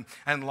told him,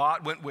 and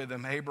Lot went with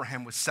him.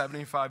 Abraham was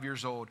 75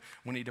 years old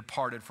when he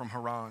departed from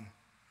Haran.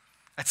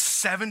 At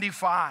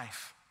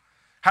 75,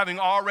 having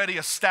already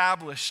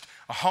established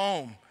a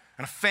home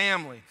and a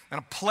family and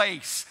a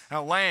place and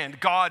a land,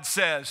 God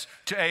says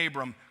to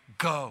Abram,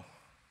 go.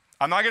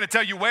 I'm not going to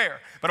tell you where,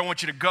 but I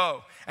want you to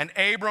go. And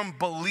Abram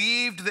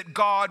believed that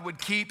God would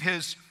keep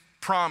his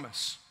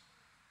promise.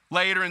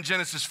 Later in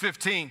Genesis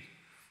 15,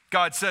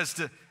 God says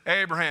to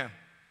Abraham,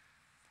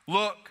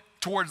 Look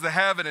towards the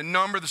heaven and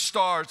number the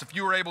stars if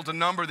you were able to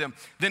number them.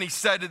 Then he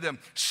said to them,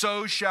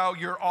 so shall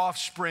your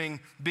offspring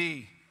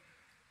be.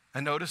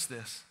 And notice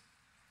this,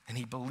 and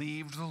he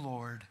believed the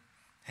Lord,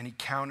 and he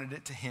counted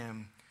it to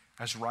him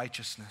as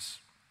righteousness.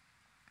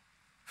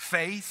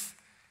 Faith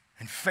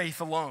and faith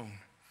alone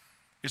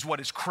is what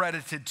is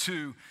credited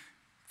to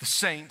the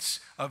saints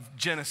of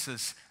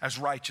Genesis as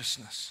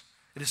righteousness.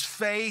 It is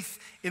faith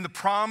in the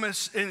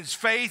promise, it is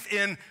faith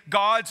in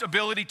God's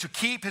ability to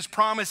keep his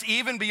promise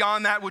even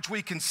beyond that which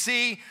we can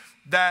see,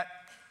 that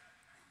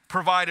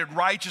provided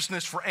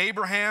righteousness for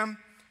Abraham,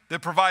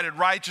 that provided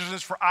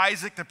righteousness for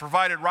Isaac, that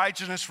provided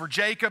righteousness for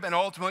Jacob, and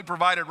ultimately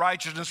provided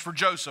righteousness for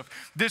Joseph.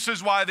 This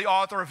is why the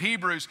author of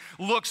Hebrews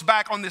looks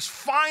back on this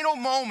final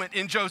moment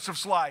in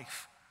Joseph's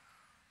life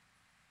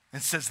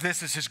and says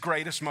this is his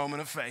greatest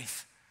moment of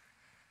faith.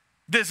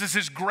 This is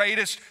his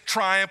greatest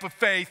triumph of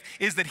faith,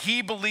 is that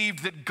he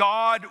believed that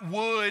God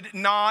would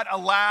not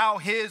allow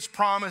his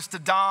promise to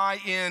die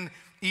in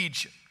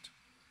Egypt.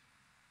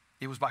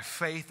 It was by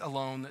faith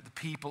alone that the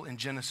people in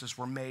Genesis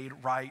were made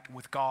right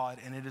with God,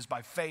 and it is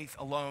by faith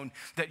alone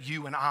that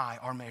you and I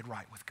are made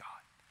right with God.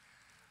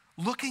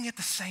 Looking at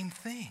the same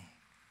thing.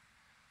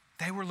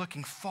 They were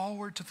looking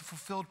forward to the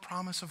fulfilled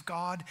promise of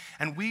God,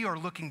 and we are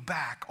looking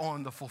back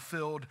on the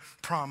fulfilled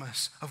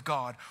promise of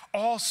God,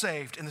 all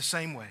saved in the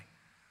same way,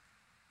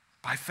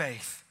 by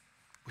faith,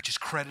 which is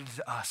credited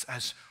to us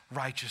as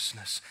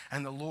righteousness.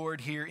 And the Lord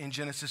here in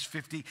Genesis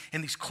 50,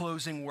 in these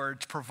closing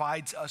words,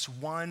 provides us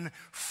one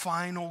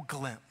final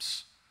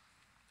glimpse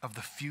of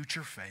the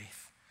future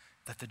faith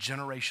that the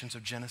generations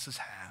of Genesis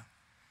have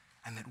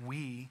and that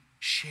we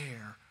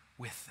share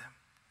with them.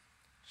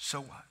 So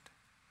what?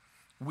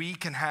 We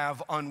can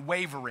have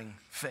unwavering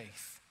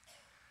faith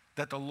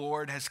that the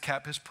Lord has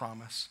kept his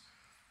promise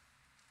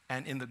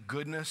and in the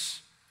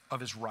goodness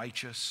of his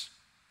righteous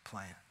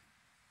plan.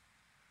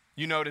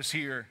 You notice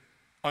here,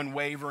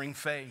 unwavering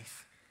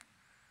faith.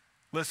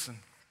 Listen,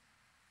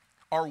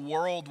 our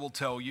world will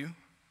tell you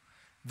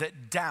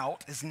that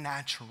doubt is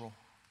natural.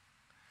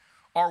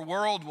 Our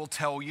world will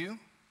tell you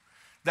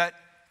that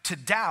to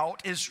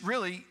doubt is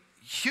really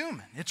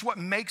human. It's what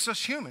makes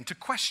us human, to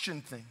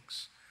question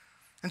things.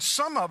 And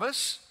some of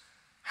us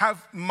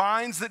have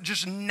minds that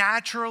just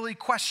naturally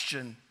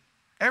question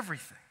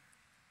everything.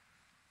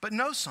 But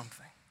know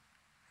something.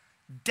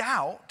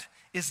 Doubt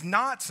is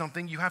not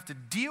something you have to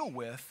deal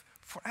with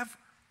forever.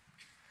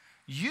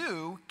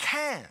 You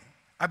can.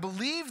 I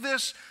believe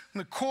this in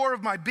the core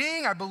of my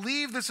being. I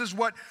believe this is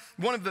what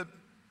one of the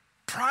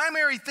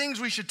primary things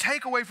we should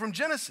take away from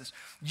Genesis.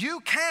 You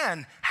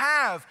can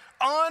have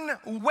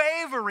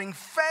unwavering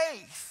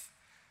faith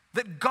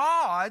that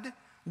God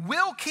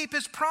will keep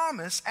his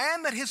promise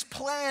and that his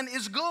plan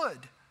is good.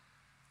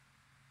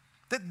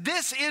 That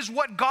this is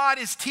what God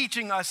is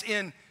teaching us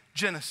in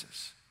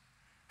Genesis.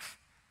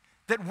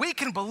 That we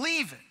can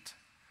believe it,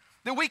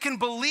 that we can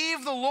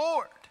believe the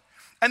Lord,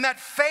 and that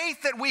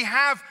faith that we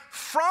have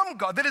from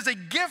God, that is a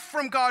gift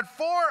from God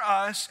for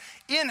us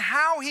in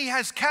how he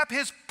has kept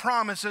his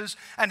promises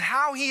and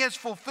how he has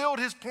fulfilled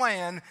his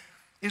plan,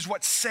 is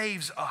what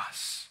saves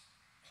us.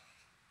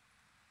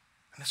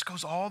 And this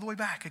goes all the way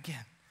back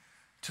again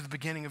to the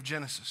beginning of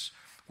Genesis,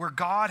 where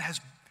God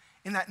has,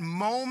 in that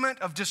moment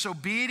of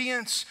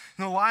disobedience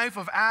in the life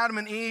of Adam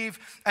and Eve,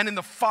 and in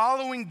the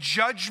following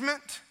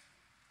judgment,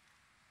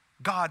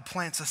 God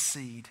plants a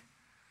seed.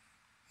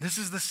 This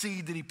is the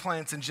seed that he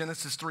plants in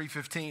Genesis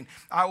 3:15.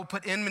 I will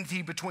put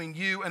enmity between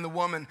you and the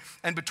woman,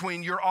 and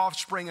between your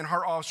offspring and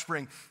her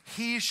offspring.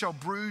 He shall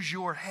bruise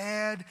your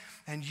head,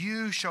 and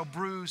you shall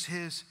bruise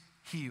his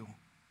heel.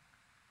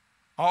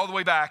 All the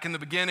way back in the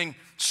beginning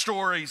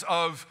stories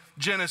of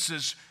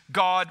Genesis,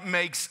 God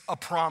makes a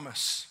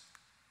promise.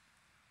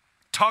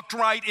 Tucked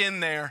right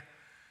in there,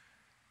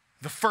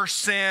 the first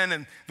sin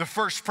and the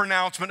first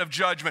pronouncement of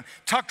judgment.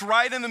 Tucked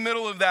right in the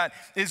middle of that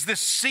is this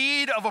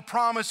seed of a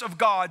promise of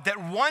God that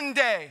one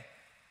day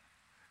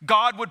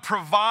God would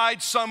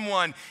provide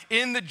someone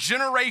in the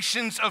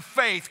generations of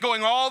faith,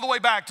 going all the way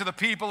back to the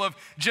people of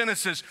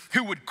Genesis,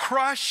 who would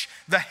crush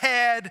the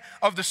head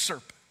of the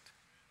serpent,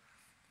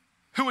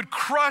 who would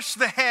crush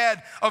the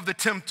head of the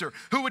tempter,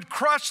 who would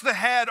crush the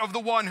head of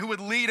the one who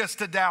would lead us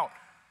to doubt.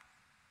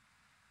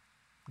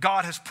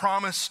 God has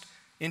promised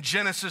in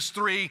Genesis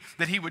 3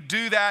 that he would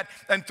do that,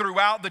 and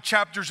throughout the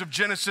chapters of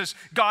Genesis,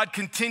 God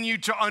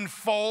continued to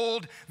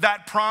unfold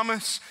that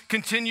promise,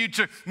 continued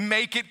to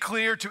make it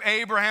clear to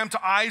Abraham,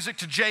 to Isaac,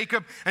 to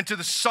Jacob, and to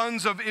the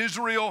sons of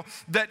Israel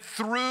that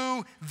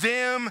through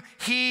them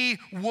he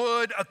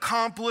would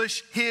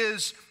accomplish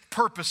his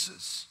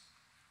purposes.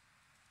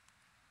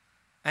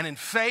 And in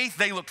faith,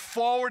 they looked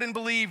forward and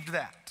believed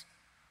that.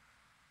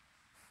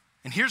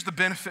 And here's the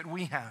benefit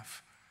we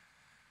have.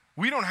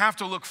 We don't have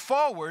to look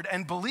forward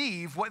and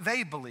believe what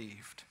they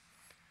believed.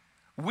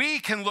 We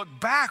can look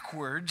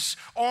backwards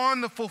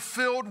on the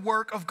fulfilled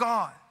work of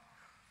God.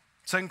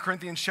 2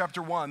 Corinthians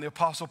chapter 1, the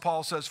Apostle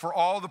Paul says, for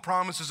all the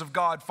promises of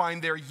God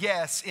find their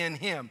yes in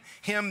him.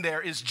 Him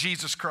there is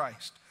Jesus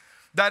Christ.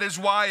 That is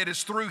why it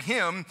is through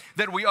him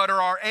that we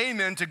utter our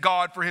amen to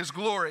God for his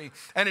glory.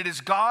 And it is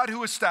God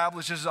who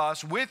establishes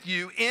us with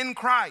you in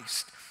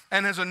Christ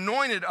and has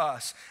anointed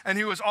us, and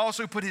who has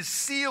also put his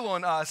seal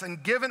on us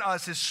and given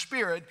us his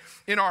Spirit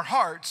in our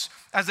hearts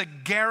as a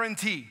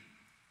guarantee.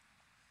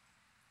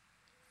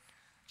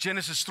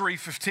 Genesis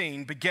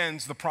 3:15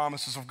 begins the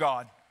promises of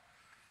God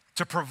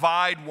to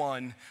provide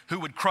one who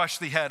would crush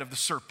the head of the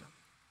serpent.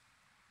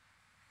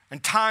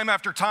 And time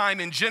after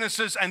time in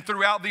Genesis and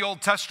throughout the Old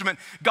Testament,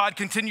 God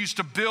continues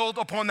to build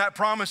upon that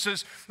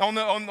promises, on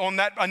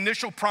that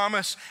initial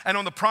promise and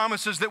on the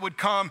promises that would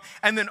come.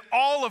 And then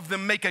all of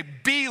them make a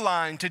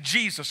beeline to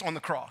Jesus on the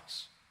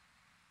cross.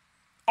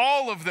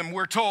 All of them,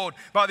 we're told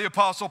by the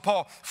Apostle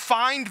Paul,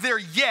 find their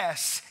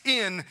yes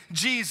in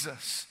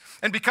Jesus.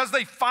 And because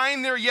they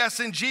find their yes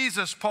in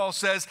Jesus, Paul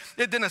says,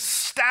 it then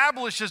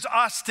establishes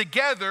us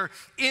together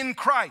in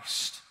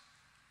Christ.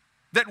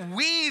 That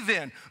we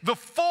then, the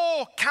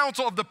full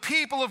counsel of the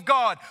people of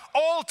God,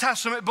 Old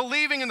Testament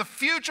believing in the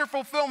future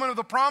fulfillment of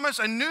the promise,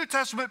 and New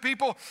Testament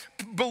people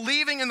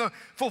believing in the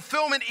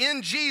fulfillment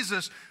in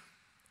Jesus,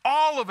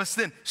 all of us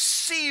then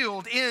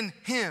sealed in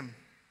him.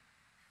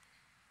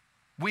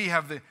 We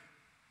have the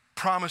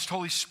promised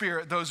Holy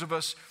Spirit, those of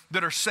us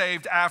that are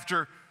saved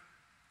after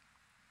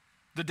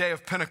the day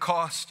of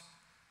Pentecost,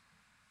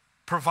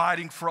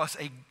 providing for us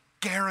a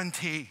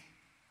guarantee,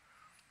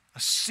 a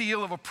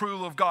seal of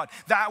approval of God,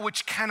 that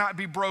which cannot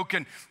be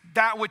broken,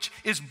 that which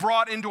is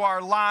brought into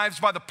our lives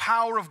by the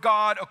power of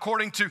God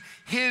according to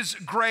his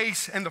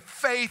grace and the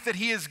faith that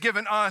he has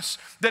given us,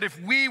 that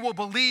if we will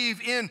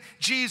believe in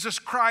Jesus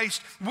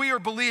Christ, we are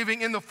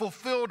believing in the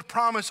fulfilled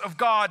promise of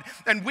God,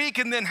 and we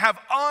can then have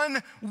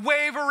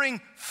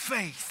unwavering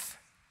faith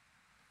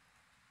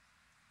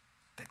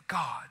that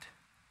God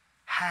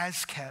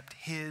has kept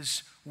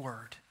his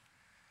word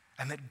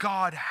and that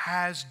God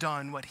has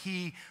done what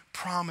he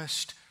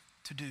promised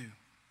to do.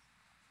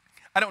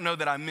 I don't know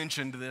that I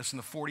mentioned this in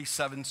the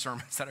 47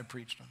 sermons that I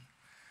preached on,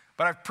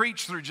 but I've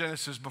preached through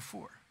Genesis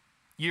before.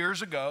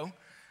 Years ago,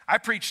 I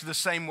preached the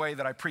same way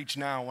that I preach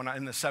now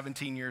in the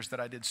 17 years that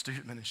I did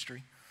student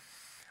ministry.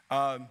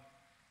 And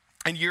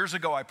years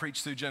ago, I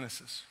preached through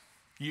Genesis.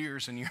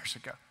 Years and years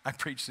ago, I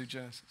preached through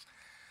Genesis.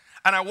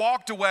 And I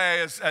walked away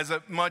as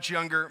a much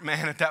younger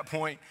man at that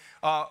point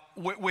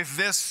with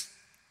this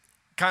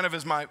kind of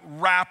as my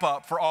wrap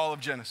up for all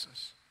of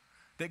Genesis.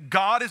 That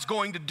God is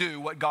going to do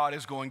what God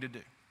is going to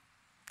do.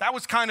 That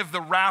was kind of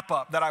the wrap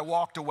up that I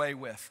walked away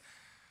with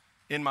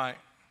in my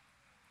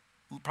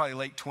probably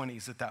late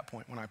 20s at that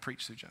point when I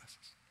preached through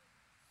Genesis.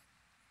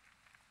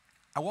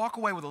 I walk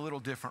away with a little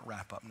different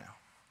wrap up now.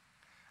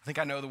 I think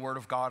I know the Word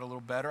of God a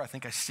little better. I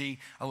think I see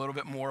a little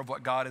bit more of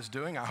what God is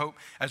doing. I hope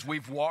as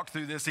we've walked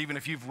through this, even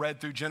if you've read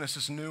through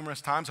Genesis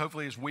numerous times,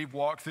 hopefully as we've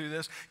walked through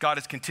this, God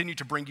has continued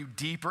to bring you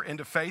deeper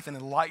into faith and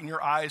enlighten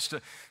your eyes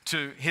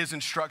to his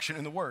instruction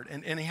in the Word.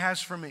 And he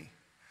has for me.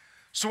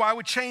 So I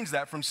would change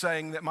that from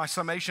saying that my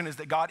summation is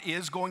that God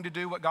is going to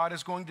do what God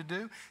is going to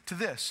do to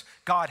this: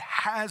 God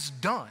has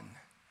done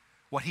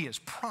what he has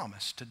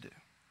promised to do.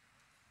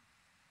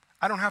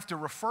 I don't have to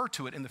refer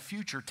to it in the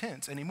future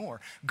tense anymore.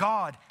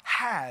 God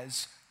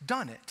has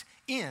done it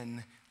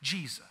in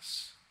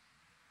Jesus.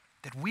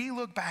 That we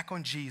look back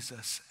on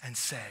Jesus and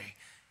say,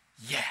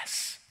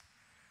 yes,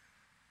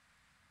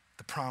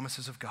 the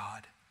promises of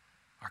God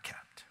are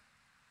kept.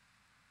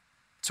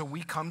 So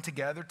we come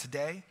together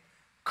today,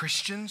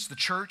 Christians, the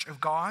church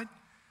of God,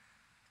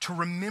 to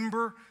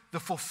remember the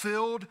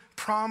fulfilled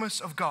promise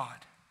of God.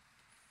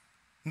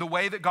 And the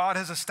way that God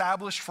has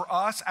established for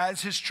us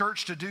as his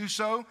church to do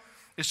so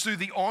is through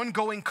the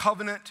ongoing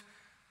covenant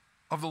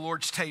of the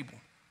Lord's table.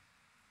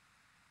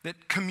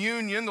 That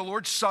communion, the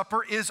Lord's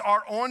Supper, is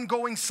our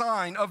ongoing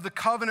sign of the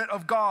covenant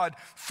of God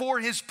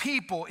for his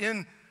people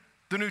in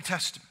the New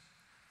Testament.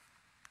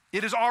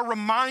 It is our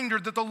reminder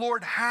that the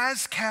Lord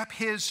has kept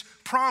his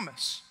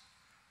promise.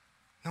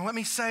 Now let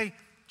me say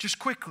just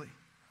quickly,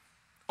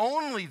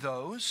 only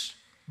those,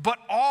 but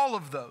all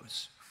of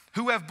those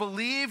who have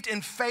believed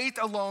in faith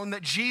alone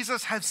that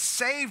Jesus has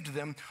saved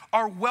them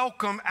are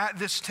welcome at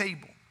this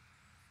table.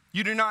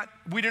 We do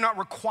not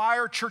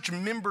require church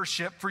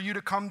membership for you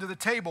to come to the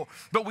table,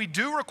 but we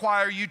do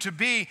require you to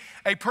be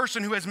a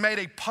person who has made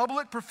a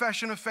public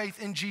profession of faith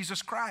in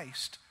Jesus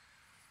Christ.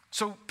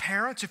 So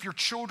parents, if your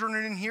children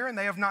are in here and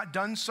they have not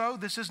done so,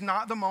 this is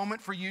not the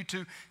moment for you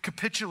to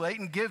capitulate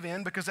and give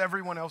in because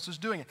everyone else is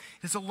doing it.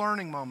 It's a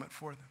learning moment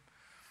for them.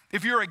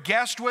 If you're a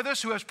guest with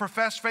us who has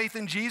professed faith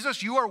in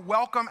Jesus, you are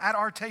welcome at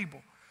our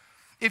table.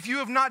 If you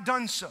have not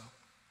done so,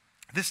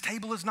 this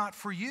table is not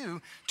for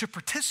you to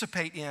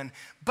participate in,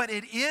 but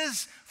it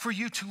is for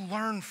you to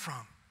learn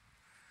from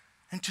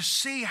and to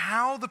see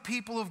how the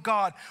people of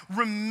God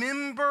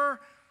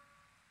remember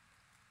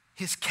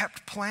his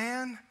kept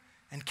plan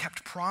and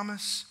kept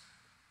promise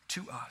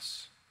to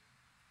us.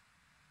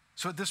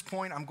 So at this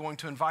point, I'm going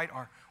to invite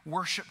our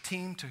worship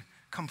team to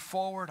come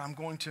forward. I'm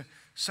going to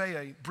say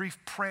a brief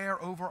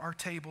prayer over our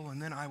table,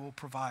 and then I will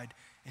provide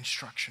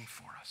instruction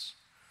for us.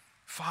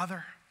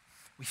 Father,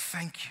 we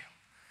thank you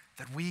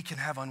that we can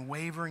have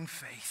unwavering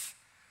faith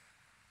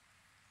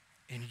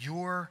in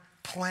your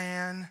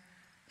plan,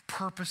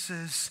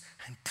 purposes,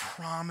 and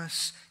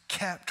promise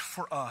kept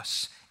for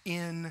us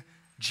in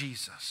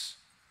Jesus.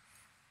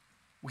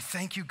 We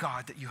thank you,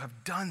 God, that you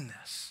have done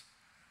this.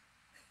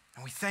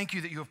 And we thank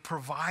you that you have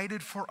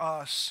provided for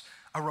us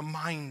a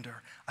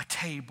reminder, a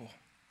table,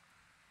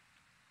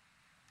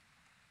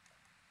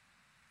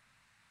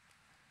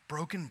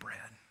 broken bread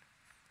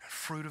and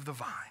fruit of the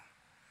vine,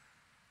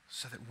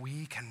 so that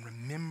we can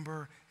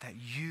remember that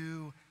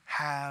you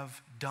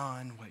have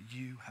done what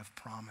you have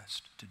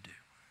promised to do.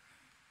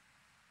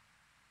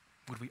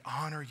 Would we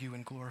honor you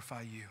and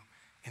glorify you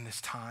in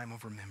this time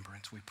of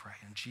remembrance, we pray.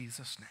 In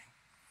Jesus'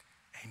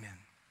 name, amen.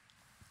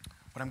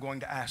 What I'm going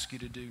to ask you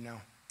to do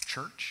now,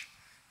 church,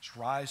 is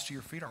rise to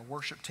your feet. Our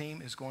worship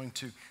team is going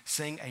to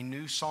sing a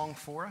new song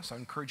for us. I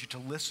encourage you to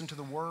listen to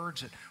the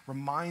words. It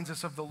reminds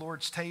us of the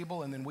Lord's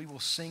table, and then we will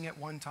sing it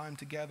one time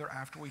together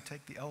after we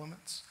take the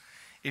elements.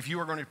 If you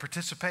are going to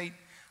participate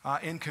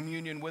in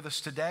communion with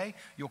us today,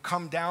 you'll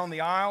come down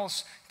the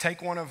aisles,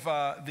 take one of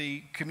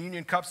the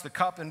communion cups. The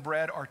cup and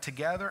bread are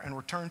together, and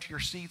return to your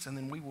seats, and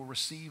then we will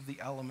receive the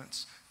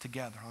elements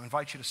together. I'll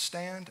invite you to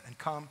stand and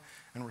come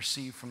and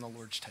receive from the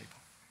Lord's table.